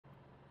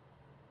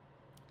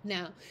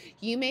Now,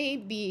 you may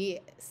be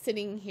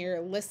sitting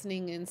here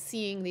listening and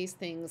seeing these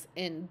things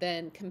and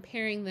then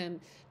comparing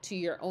them to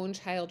your own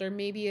child or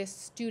maybe a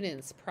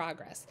student's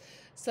progress.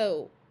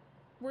 So,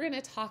 we're going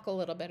to talk a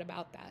little bit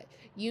about that.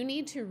 You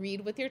need to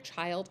read with your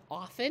child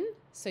often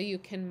so you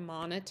can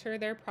monitor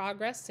their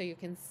progress, so you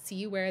can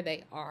see where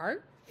they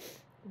are.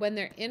 When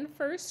they're in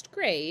first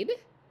grade,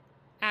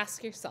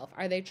 ask yourself,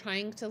 are they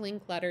trying to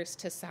link letters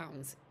to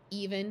sounds,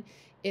 even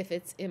if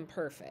it's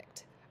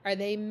imperfect? Are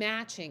they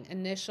matching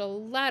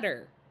initial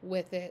letter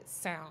with its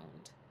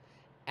sound?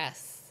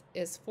 S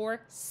is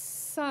for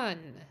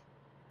sun.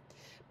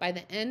 By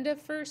the end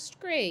of first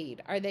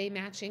grade, are they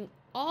matching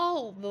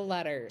all the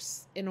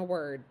letters in a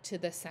word to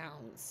the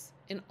sounds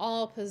in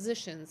all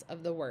positions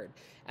of the word,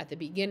 at the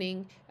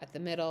beginning, at the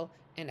middle,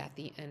 and at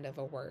the end of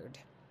a word?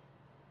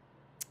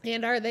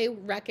 And are they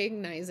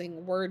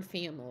recognizing word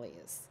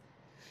families?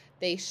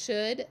 They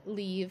should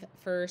leave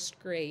first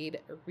grade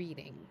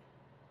reading.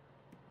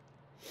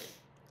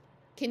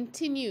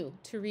 Continue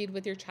to read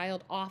with your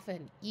child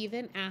often,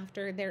 even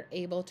after they're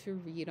able to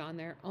read on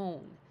their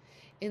own.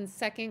 In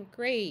second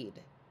grade,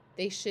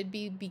 they should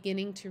be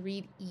beginning to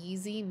read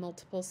easy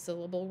multiple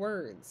syllable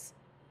words.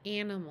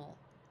 Animal,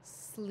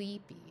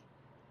 sleepy.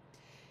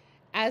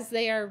 As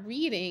they are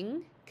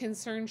reading,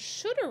 concerns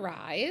should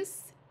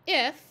arise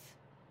if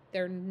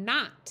they're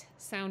not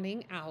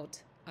sounding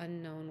out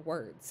unknown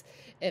words.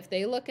 If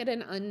they look at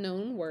an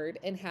unknown word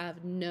and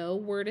have no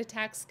word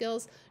attack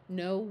skills,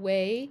 no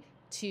way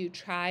to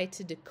try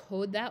to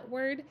decode that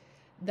word,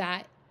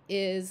 that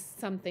is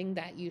something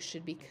that you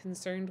should be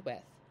concerned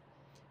with.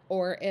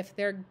 Or if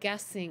they're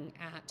guessing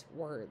at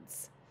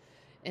words,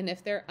 and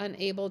if they're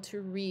unable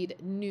to read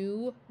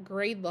new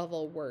grade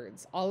level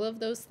words, all of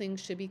those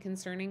things should be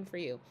concerning for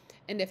you.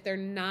 And if they're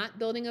not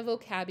building a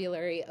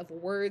vocabulary of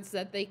words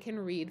that they can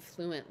read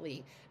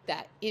fluently,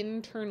 that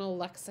internal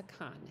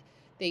lexicon,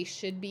 they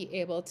should be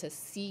able to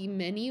see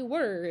many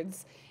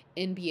words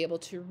and be able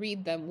to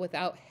read them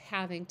without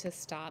having to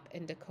stop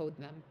and decode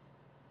them.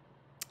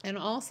 And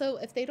also,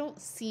 if they don't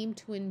seem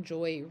to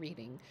enjoy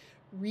reading,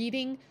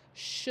 reading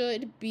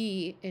should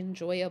be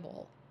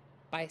enjoyable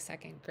by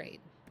second grade.